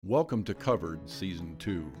Welcome to Covered Season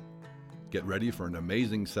 2. Get ready for an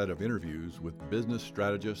amazing set of interviews with business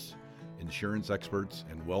strategists, insurance experts,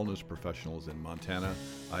 and wellness professionals in Montana,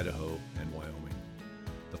 Idaho, and Wyoming.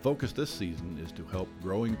 The focus this season is to help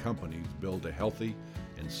growing companies build a healthy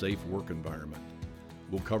and safe work environment.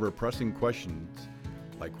 We'll cover pressing questions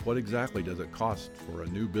like what exactly does it cost for a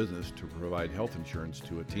new business to provide health insurance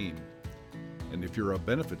to a team? And if you're a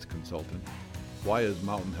benefits consultant, why is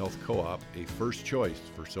Mountain Health Co-op a first choice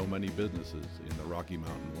for so many businesses in the Rocky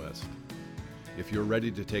Mountain West? If you're ready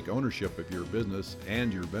to take ownership of your business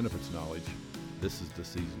and your benefits knowledge, this is the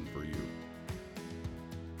season for you.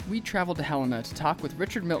 We traveled to Helena to talk with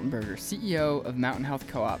Richard Miltenberger, CEO of Mountain Health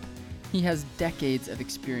Co-op. He has decades of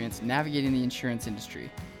experience navigating the insurance industry.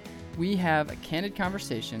 We have a candid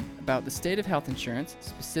conversation about the state of health insurance,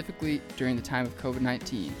 specifically during the time of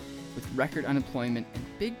COVID-19, with record unemployment and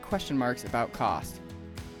big question marks about cost.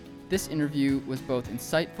 This interview was both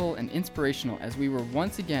insightful and inspirational as we were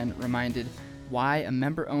once again reminded why a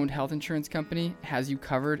member-owned health insurance company has you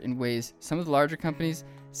covered in ways some of the larger companies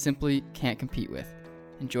simply can't compete with.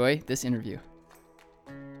 Enjoy this interview.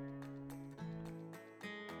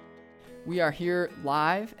 We are here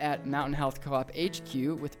live at Mountain Health Co-op HQ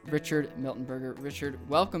with Richard Miltenberger. Richard,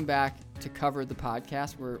 welcome back to Cover the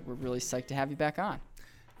Podcast. We're really psyched to have you back on.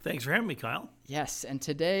 Thanks for having me, Kyle. Yes, and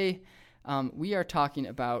today we are talking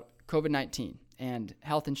about COVID-19 and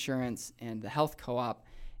health insurance and the health co-op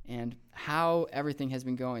and how everything has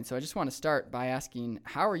been going. So I just want to start by asking,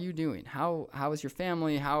 how are you doing? How is your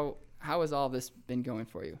family? How has all this been going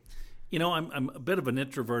for you? You know, I'm a bit of an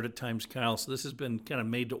introvert at times, Kyle, so this has been kind of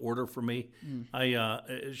made to order for me.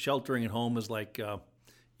 Sheltering at home is like, a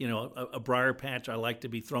briar patch I like to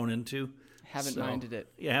be thrown into. Haven't minded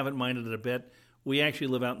it. Yeah, haven't minded it a bit. We actually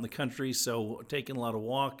live out in the country, so taking a lot of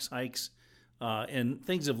walks, hikes, and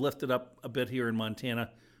things have lifted up a bit here in Montana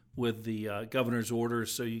with the governor's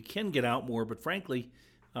orders, so you can get out more. But frankly,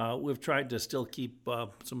 we've tried to still keep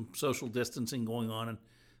some social distancing going on,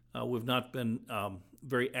 and we've not been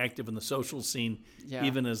very active in the social scene,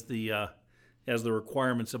 even as the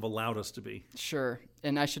requirements have allowed us to be. Sure,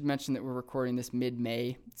 and I should mention that we're recording this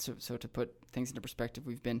mid-May, so to put things into perspective,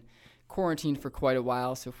 we've been quarantined for quite a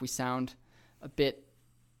while, so if we sound a bit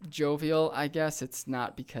jovial, I guess, it's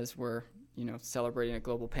not because we're, celebrating a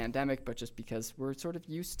global pandemic, but just because we're sort of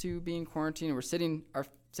used to being quarantined and we're sitting our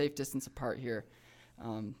safe distance apart here.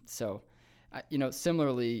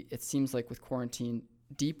 Similarly, it seems like with quarantine,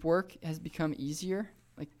 deep work has become easier,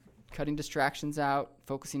 like cutting distractions out,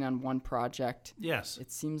 focusing on one project. Yes.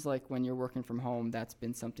 It seems like when you're working from home, that's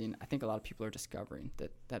been something I think a lot of people are discovering,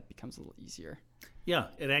 that becomes a little easier. Yeah,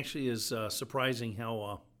 it actually is surprising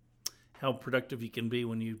how productive you can be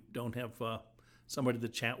when you don't have somebody to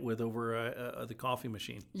chat with over the coffee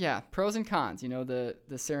machine. Yeah, pros and cons. The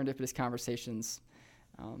serendipitous conversations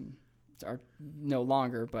are no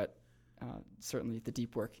longer, but certainly the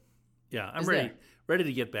deep work. Yeah, I'm ready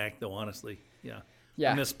to get back, though, honestly. Yeah.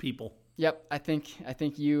 I miss people. Yep, I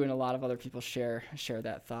think you and a lot of other people share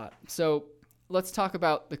that thought. So let's talk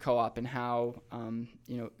about the co-op and how,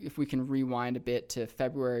 if we can rewind a bit to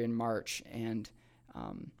February and March, and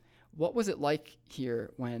what was it like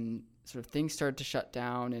here when sort of things started to shut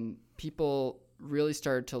down and people really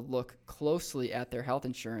started to look closely at their health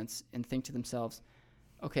insurance and think to themselves,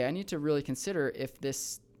 okay, I need to really consider if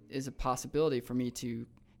this is a possibility for me to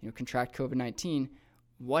contract COVID-19,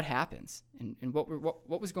 what happens? And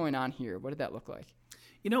what was going on here? What did that look like?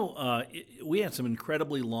 We had some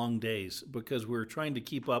incredibly long days because we were trying to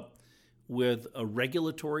keep up with a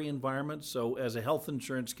regulatory environment. So as a health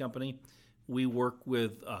insurance company, we work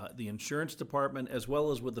with the insurance department as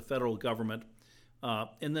well as with the federal government.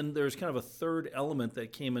 And then there's kind of a third element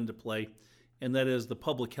that came into play, and that is the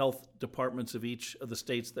public health departments of each of the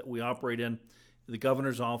states that we operate in, the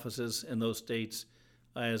governor's offices in those states,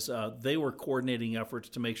 as they were coordinating efforts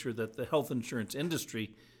to make sure that the health insurance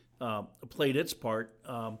industry played its part,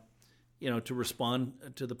 to respond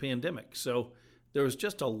to the pandemic. So there was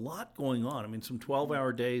just a lot going on. I mean, some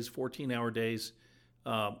 12-hour days, 14-hour days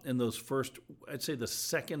in those first, I'd say the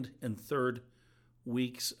second and third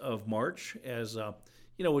weeks of March, as,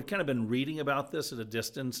 we'd kind of been reading about this at a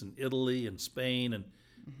distance in Italy and Spain and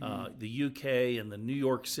the UK and the New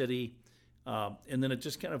York City. And then it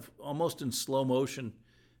just kind of almost in slow motion,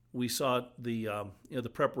 we saw the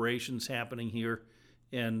preparations happening here,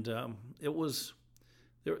 and it was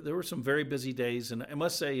there were some very busy days, and I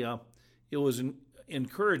must say it was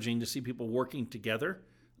encouraging to see people working together,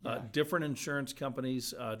 different insurance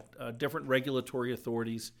companies, different regulatory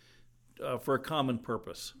authorities for a common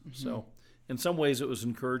purpose. So in some ways it was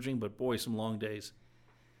encouraging, but boy, some long days.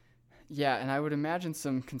 Yeah, and I would imagine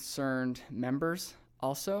some concerned members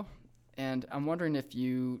also. And I'm wondering if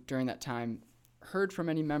you, during that time, heard from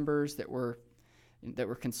any members that were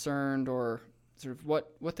concerned, or sort of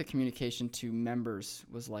what the communication to members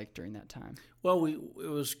was like during that time. Well, it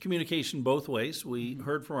was communication both ways. We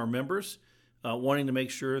heard from our members wanting to make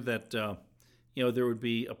sure that there would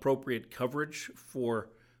be appropriate coverage for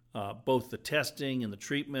both the testing and the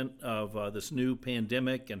treatment of this new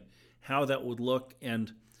pandemic and how that would look,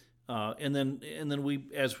 and then we,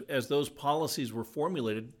 as those policies were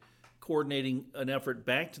formulated, coordinating an effort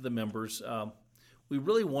back to the members. We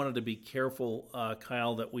really wanted to be careful,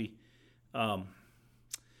 Kyle, that we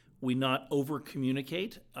not over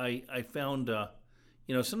communicate. I found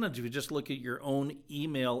sometimes if you just look at your own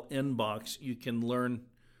email inbox, you can learn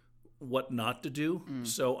what not to do.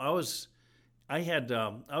 So I was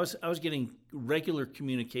getting regular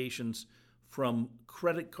communications from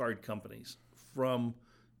credit card companies, from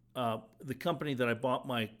the company that I bought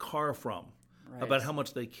my car from, right, about how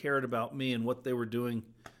much they cared about me and what they were doing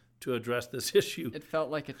to address this issue. It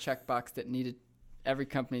felt like a checkbox that needed. Every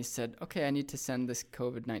company said, "Okay, I need to send this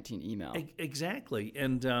COVID-19 email." Exactly,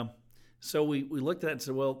 and so we looked at it and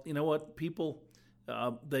said, "Well, you know what? People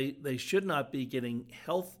they should not be getting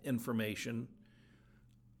health information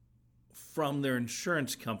from their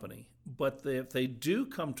insurance company, but if they do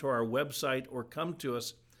come to our website or come to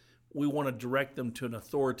us, we want to direct them to an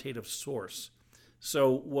authoritative source."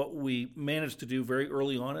 So what we managed to do very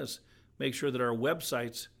early on is make sure that our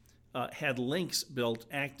websites had links built,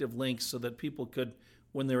 active links, so that people could,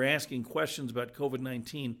 when they're asking questions about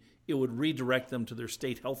COVID-19, it would redirect them to their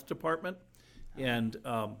state health department. And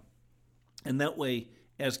that way,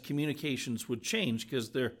 as communications would change,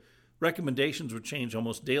 because their recommendations would change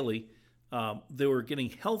almost daily, they were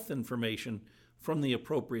getting health information from the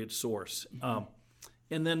appropriate source.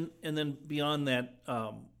 And then beyond that,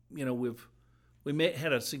 we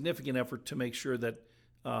had a significant effort to make sure that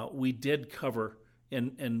we did cover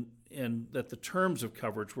and that the terms of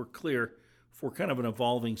coverage were clear for kind of an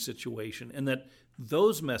evolving situation, and that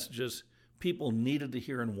those messages people needed to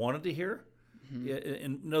hear and wanted to hear.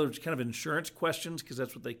 In other words, kind of insurance questions, because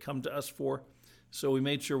that's what they come to us for. So we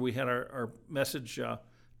made sure we had our message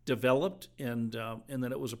developed and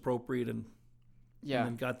that it was appropriate and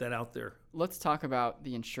then got that out there. Let's talk about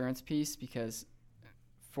the insurance piece, because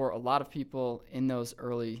for a lot of people in those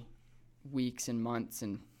early weeks and months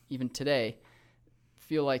and even today,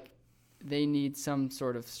 feel like they need some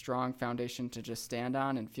sort of strong foundation to just stand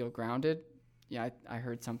on and feel grounded. Yeah, I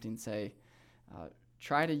heard something say,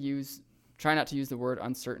 try not to use the word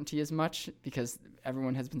uncertainty as much, because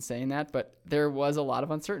everyone has been saying that, but there was a lot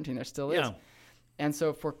of uncertainty, and there still is. And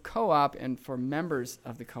so for co-op and for members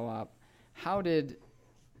of the co-op, how did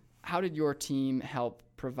your team help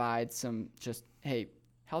provide some just, hey,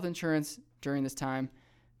 health insurance during this time,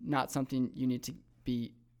 not something you need to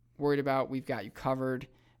be worried about, we've got you covered.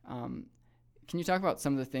 Can you talk about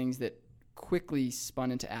some of the things that quickly spun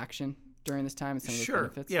into action during this time and some of the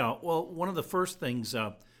benefits? Yeah. Well, one of the first things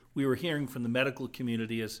we were hearing from the medical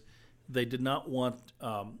community is they did not want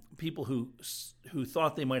people who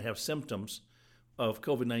thought they might have symptoms of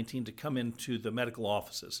COVID-19 to come into the medical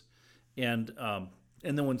offices. And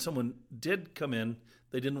then when someone did come in,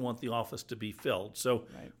 they didn't want the office to be filled. So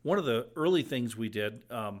One of the early things we did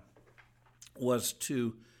was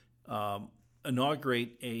to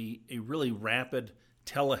inaugurate a really rapid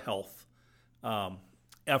telehealth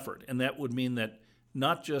effort. And that would mean that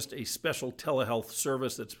not just a special telehealth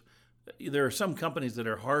service there are some companies that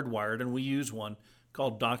are hardwired, and we use one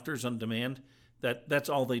called Doctors on Demand, that's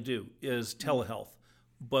all they do is telehealth.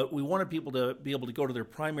 But we wanted people to be able to go to their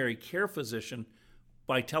primary care physician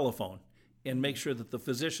by telephone and make sure that the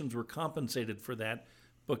physicians were compensated for that,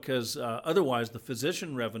 because otherwise the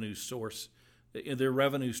physician revenue source, their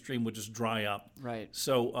revenue stream would just dry up. Right.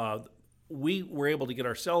 So we were able to get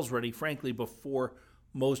ourselves ready, frankly, before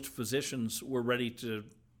most physicians were ready to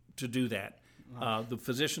do that. Wow. The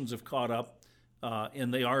physicians have caught up,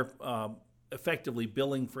 and they are effectively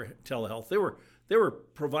billing for telehealth. They were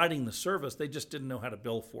providing the service, they just didn't know how to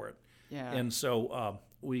bill for it. Yeah. And so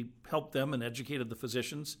we helped them and educated the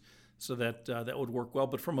physicians so that that would work well.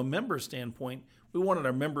 But from a member standpoint, we wanted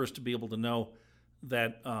our members to be able to know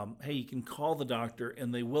that, hey, you can call the doctor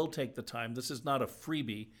and they will take the time. This is not a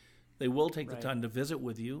freebie. They will take the time to visit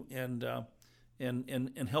with you and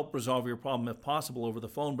help resolve your problem if possible over the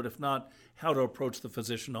phone, but if not, how to approach the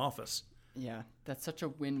physician office. Yeah, that's such a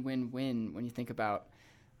win-win-win when you think about,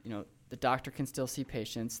 the doctor can still see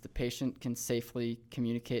patients, the patient can safely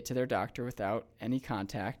communicate to their doctor without any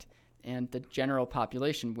contact, and the general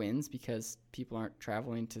population wins because people aren't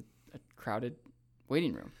traveling to a crowded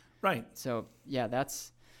waiting room. Right. So yeah,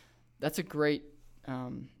 that's a great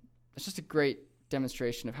it's just a great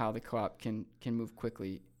demonstration of how the co-op can move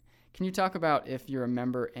quickly. Can you talk about if you're a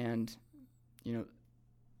member and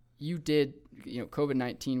you did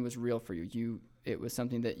COVID-19 was real for you? It was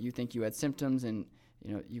something that you think you had symptoms, and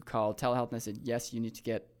you called telehealth and I said yes, you need to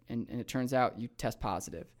get, and it turns out you test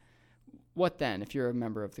positive. What then if you're a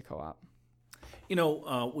member of the co-op? We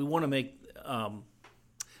want to make.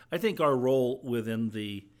 I think our role within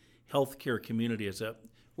the healthcare community is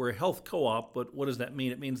we're a health co-op, but what does that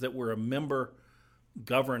mean? It means that we're a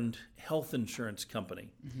member-governed health insurance company.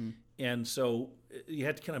 Mm-hmm. And so you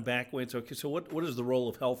have to kind of back away and say, okay, so what is the role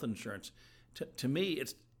of health insurance? To me,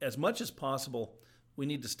 it's as much as possible, we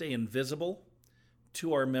need to stay invisible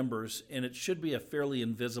to our members, and it should be a fairly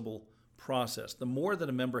invisible process. The more that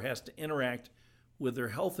a member has to interact with their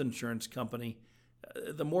health insurance company,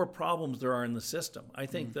 the more problems there are in the system. I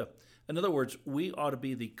think in other words, we ought to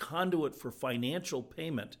be the conduit for financial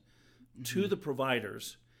payment to the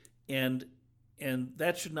providers, and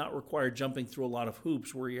that should not require jumping through a lot of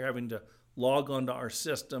hoops where you're having to log onto our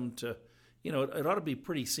system to, it ought to be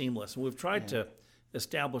pretty seamless. And we've tried to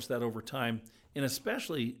establish that over time, and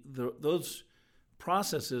especially those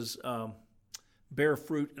processes bear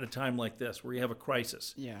fruit at a time like this where you have a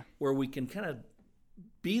crisis, where we can kind of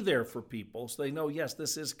be there for people so they know, yes,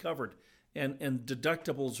 this is covered, and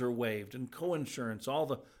deductibles are waived, and coinsurance, all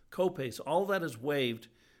the copays, all that is waived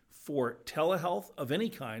for telehealth of any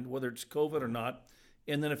kind, whether it's COVID or not.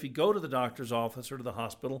 And then if you go to the doctor's office or to the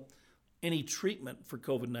hospital, any treatment for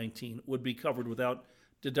COVID-19 would be covered without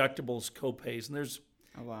deductibles, copays. And there's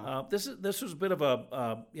this was a bit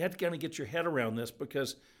of you have to kind of get your head around this,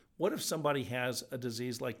 because what if somebody has a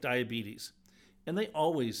disease like diabetes? And they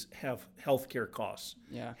always have healthcare costs.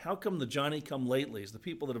 Yeah. How come the Johnny-come-latelys, the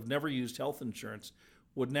people that have never used health insurance,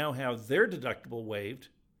 would now have their deductible waived,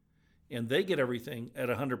 and they get everything at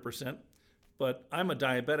 100%, but I'm a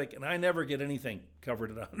diabetic and I never get anything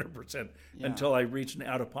covered at 100% until I reach an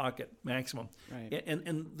out-of-pocket maximum. Right.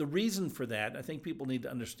 And the reason for that, I think people need to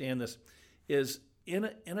understand this, is in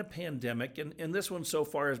a pandemic, and this one so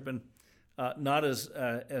far has been not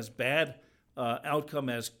as bad outcome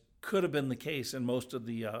as could have been the case in most of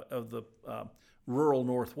the rural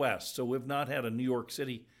Northwest. So we've not had a New York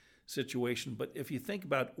City situation. But if you think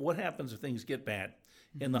about what happens if things get bad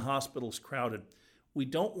and the hospital's crowded, we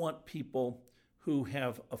don't want people who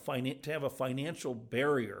have to have a financial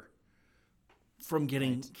barrier from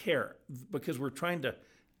getting care, because we're trying to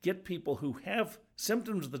get people who have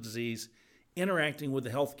symptoms of the disease interacting with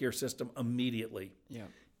the healthcare system immediately. Yeah.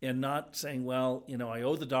 And not saying, well, I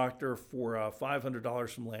owe the doctor for $500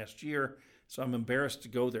 from last year, so I'm embarrassed to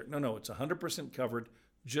go there. No, it's 100% covered.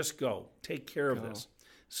 Just go. Take care of this.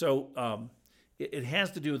 So it has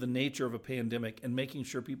to do with the nature of a pandemic and making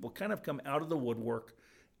sure people kind of come out of the woodwork,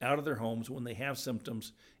 out of their homes when they have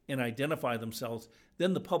symptoms and identify themselves.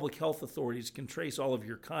 Then the public health authorities can trace all of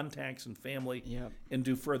your contacts and family and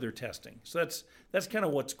do further testing. So that's kind of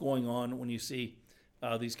what's going on when you see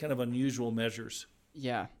these kind of unusual measures.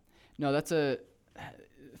 Yeah. No,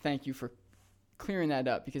 thank you for clearing that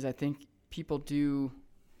up, because I think people do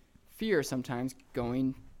fear sometimes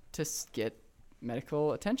going to get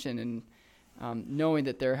medical attention, and knowing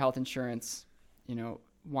that their health insurance,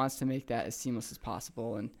 wants to make that as seamless as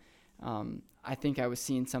possible. And I think I was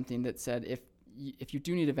seeing something that said if you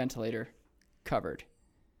do need a ventilator, covered.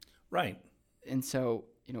 Right. And so,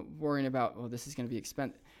 worrying about, this is going to be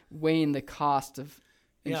expensive, weighing the cost of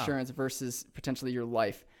insurance versus potentially your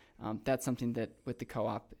life. That's something that with the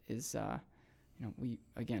co-op is, we,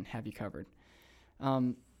 again, have you covered.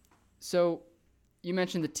 So you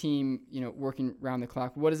mentioned the team, working around the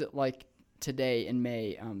clock. What is it like today in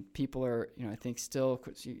May? People are, I think still,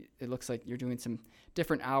 it looks like you're doing some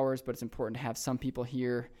different hours, but it's important to have some people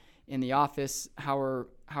here in the office.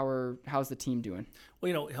 How's the team doing?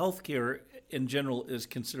 Well, healthcare in general is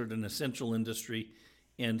considered an essential industry,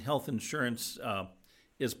 and health insurance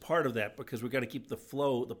is part of that, because we've got to keep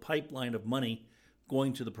the pipeline of money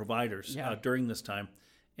going to the providers during this time.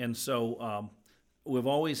 And so we've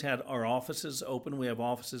always had our offices open. We have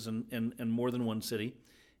offices in more than one city,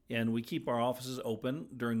 and we keep our offices open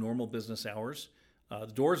during normal business hours. The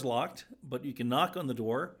door's locked, but you can knock on the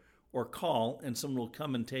door or call, and someone will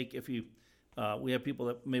come and take. We have people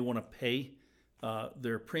that may want to pay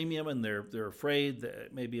their premium, and they're afraid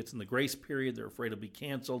that maybe it's in the grace period. They're afraid it'll be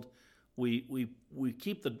canceled. We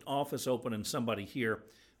keep the office open and somebody here,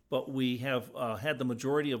 but we have had the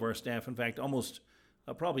majority of our staff, in fact, almost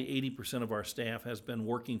probably 80% of our staff has been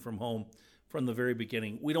working from home from the very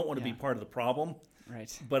beginning. We don't want to be part of the problem,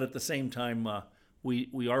 right? But at the same time,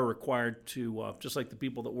 we are required to, just like the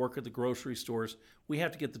people that work at the grocery stores, we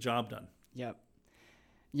have to get the job done. Yep.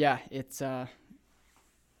 Yeah, it's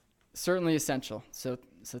certainly essential. So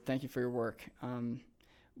thank you for your work.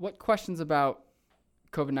 What questions about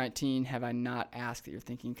COVID-19 have I not asked that you're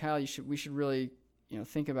thinking, Kyle, we should really,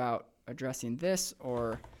 think about addressing this,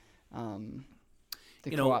 or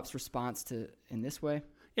the co-op's response to in this way?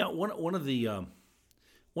 Yeah, one of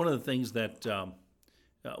the things that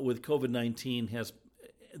with COVID-19 has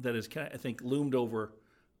kind of, I think, loomed over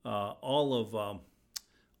all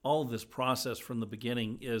of this process from the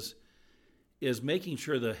beginning is making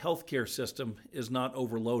sure the healthcare system is not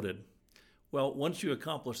overloaded. Well, once you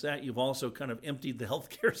accomplish that, you've also kind of emptied the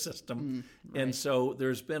healthcare system. Right. And so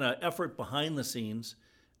there's been an effort behind the scenes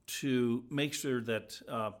to make sure that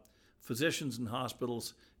physicians and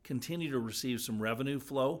hospitals continue to receive some revenue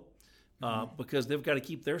flow because they've got to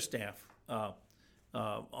keep their staff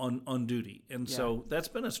on duty. And so that's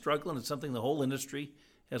been a struggle, and it's something the whole industry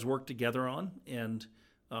has worked together on, and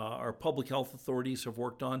our public health authorities have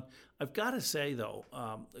worked on. I've got to say, though,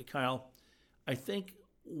 Kyle, I think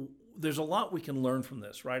there's a lot we can learn from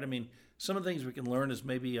this, right? I mean, some of the things we can learn is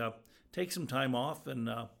maybe take some time off and,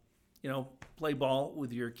 play ball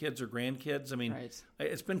with your kids or grandkids. I mean,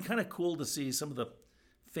 It's been kind of cool to see some of the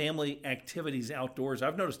family activities outdoors.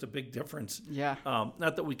 I've noticed a big difference. Yeah.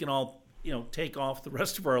 Not that we can all, take off the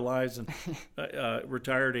rest of our lives and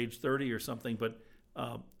retire at age 30 or something, but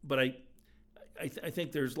I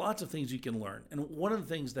think there's lots of things you can learn. And one of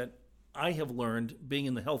the things that I have learned being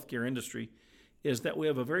in the healthcare industry is that we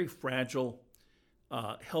have a very fragile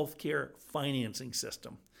healthcare financing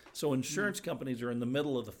system. So insurance companies are in the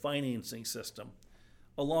middle of the financing system,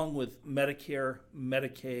 along with Medicare,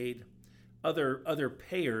 Medicaid, other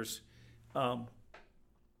payers.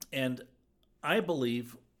 And I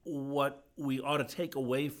believe what we ought to take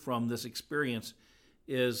away from this experience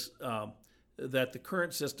is that the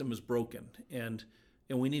current system is broken, and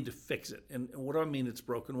we need to fix it. And what do I mean it's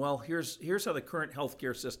broken? Well, here's how the current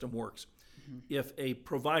healthcare system works. If a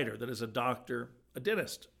provider, that is a doctor, a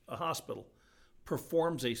dentist, a hospital,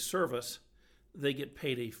 performs a service, they get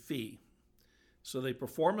paid a fee. So they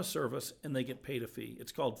perform a service and they get paid a fee.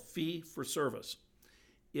 It's called fee for service.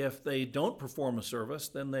 If they don't perform a service,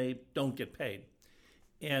 then they don't get paid.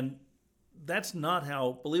 And that's not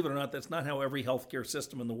how, believe it or not, that's not how every healthcare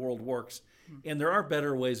system in the world works. And there are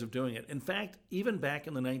better ways of doing it. In fact, even back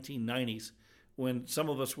in the 1990s, when some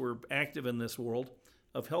of us were active in this world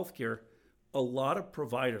of healthcare, a lot of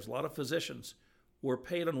providers, a lot of physicians were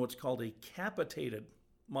paid on what's called a capitated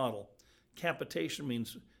model. Capitation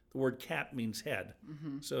means, the word cap means head.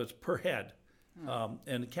 So it's per head.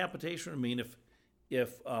 And capitation would mean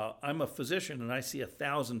if I'm a physician and I see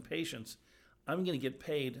 1,000 patients, I'm going to get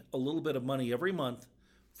paid a little bit of money every month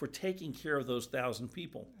for taking care of those 1,000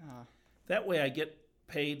 people. That way I get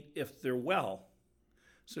paid if they're well.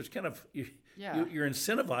 So it's kind of, you're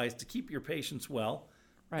incentivized to keep your patients well.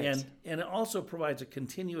 Right. And it also provides a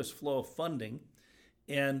continuous flow of funding,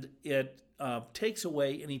 and it takes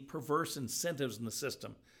away any perverse incentives in the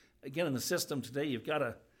system. Again, in the system today, you've got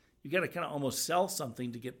to kind of almost sell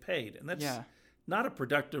something to get paid, and that's not a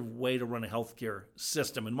productive way to run a healthcare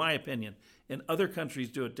system, in my opinion. And other countries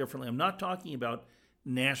do it differently. I'm not talking about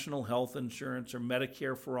national health insurance or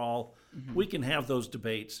Medicare for all. We can have those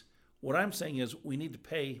debates. What I'm saying is we need to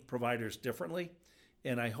pay providers differently.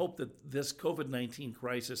 And I hope that this COVID-19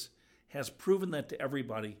 crisis has proven that to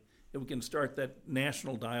everybody, that we can start that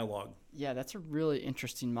national dialogue. Yeah, that's a really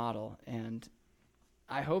interesting model. And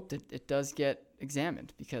I hope that it does get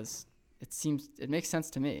examined, because it makes sense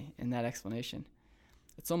to me in that explanation.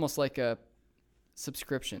 It's almost like a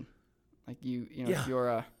subscription. Like if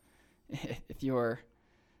you're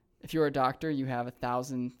a doctor, you have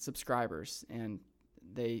 1,000 subscribers, and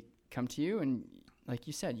they come to you, and like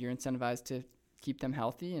you said, you're incentivized to keep them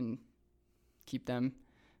healthy and keep them,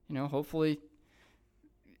 hopefully,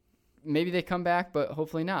 maybe they come back, but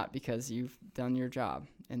hopefully not, because you've done your job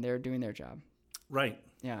and they're doing their job. Right.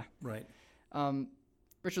 Yeah. Right.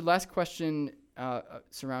 Richard, last question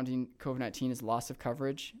surrounding COVID-19 is loss of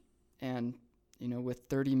coverage. And, with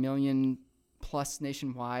 30 million plus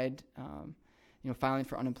nationwide, filing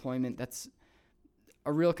for unemployment, that's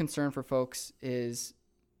a real concern for folks. Is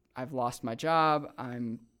I've lost my job, I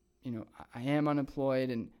am unemployed,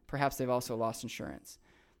 and perhaps they've also lost insurance.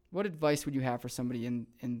 What advice would you have for somebody in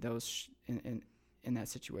that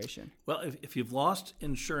situation? Well, if you've lost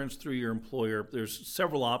insurance through your employer, there's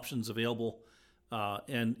several options available,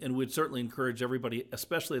 and we'd certainly encourage everybody,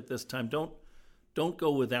 especially at this time, don't go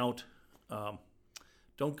without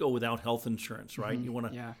health insurance, right? You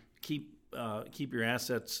want to keep keep your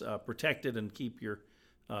assets protected and keep your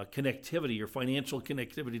connectivity, your financial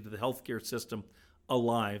connectivity to the healthcare system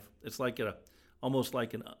alive. It's like almost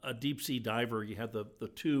like a deep sea diver. You have the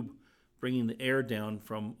tube bringing the air down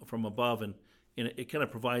from above, and it kind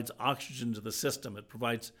of provides oxygen to the system. It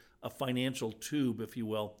provides a financial tube, if you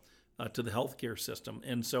will, to the healthcare system.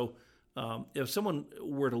 And so if someone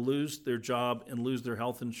were to lose their job and lose their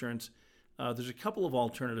health insurance, there's a couple of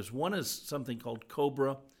alternatives. One is something called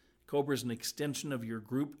COBRA. COBRA is an extension of your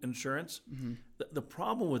group insurance. Mm-hmm. The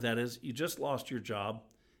problem with that is you just lost your job,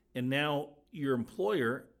 and now your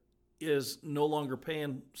employer is no longer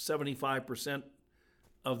paying 75%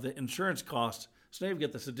 of the insurance cost. So now you've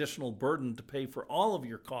got this additional burden to pay for all of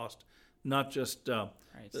your cost, not just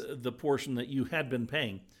the portion that you had been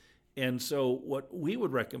paying. And so what we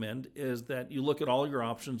would recommend is that you look at all your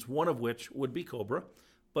options, one of which would be COBRA.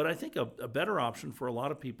 But I think a better option for a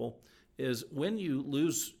lot of people is when you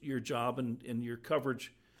lose your job and your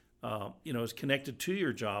coverage is connected to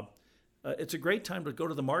your job, it's a great time to go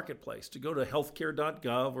to the marketplace, to go to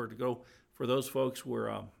healthcare.gov, or to go, for those folks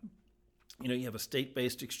where you have a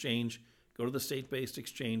state-based exchange, go to the state-based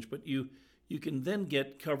exchange. But you can then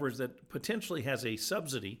get coverage that potentially has a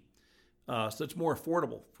subsidy, so it's more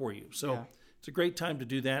affordable for you. So It's a great time to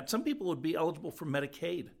do that. Some people would be eligible for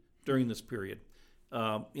Medicaid during this period.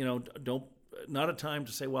 Not a time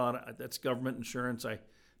to say, well, that's government insurance.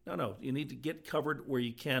 No. You need to get covered where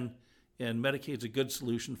you can, and Medicaid's a good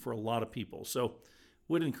solution for a lot of people. So,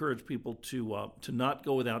 would encourage people to not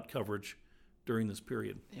go without coverage during this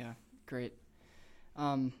period. Yeah, great.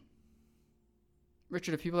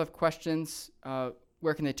 Richard, if people have questions,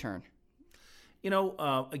 where can they turn?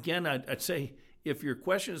 Again, I'd say if your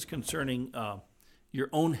question is concerning your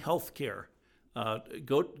own health care,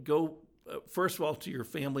 go first of all to your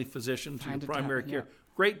family physician, to your primary care. Yeah.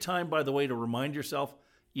 Great time, by the way, to remind yourself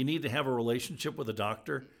you need to have a relationship with a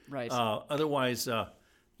doctor. Right. Otherwise,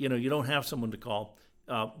 you don't have someone to call.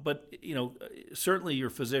 But certainly your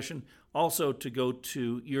physician. Also to go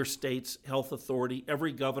to your state's health authority.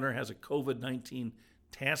 Every governor has a COVID-19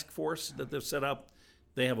 task force that they've set up.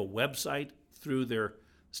 They have a website through their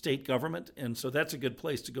state government, and so that's a good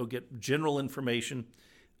place to go get general information.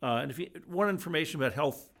 And if you want information about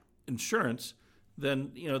health insurance,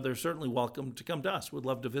 then they're certainly welcome to come to us. We'd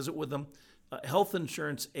love to visit with them. Health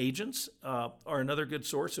insurance agents are another good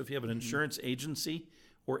source. So if you have an insurance agency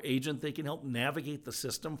or agent, they can help navigate the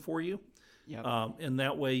system for you. Yep. And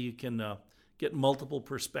that way you can get multiple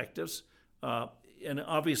perspectives. And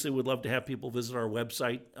obviously we'd love to have people visit our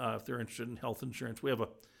website if they're interested in health insurance. We have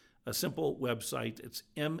a simple website. It's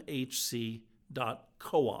mhc.coop,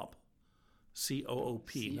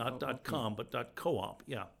 C-O-O-P, not .com, but .coop,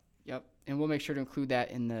 yeah. Yep, and we'll make sure to include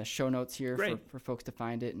that in the show notes here for folks to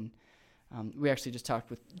find it. And we actually just talked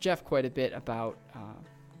with Jeff quite a bit about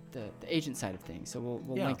the agent side of things, so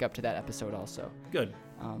we'll link up to that episode also. Good.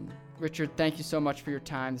 Richard, thank you so much for your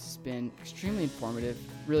time. This has been extremely informative.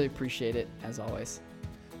 Really appreciate it, as always.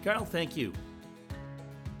 Kyle, thank you.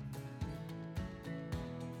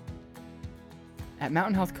 At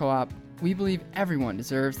Mountain Health Co-op, we believe everyone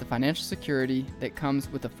deserves the financial security that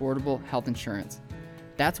comes with affordable health insurance.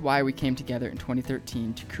 That's why we came together in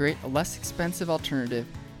 2013 to create a less expensive alternative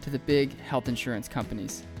to the big health insurance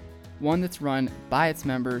companies, one that's run by its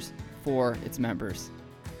members for its members.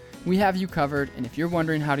 We have you covered, and if you're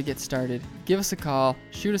wondering how to get started, give us a call,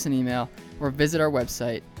 shoot us an email, or visit our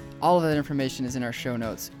website. All of that information is in our show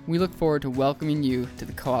notes. We look forward to welcoming you to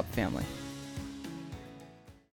the Co-op family.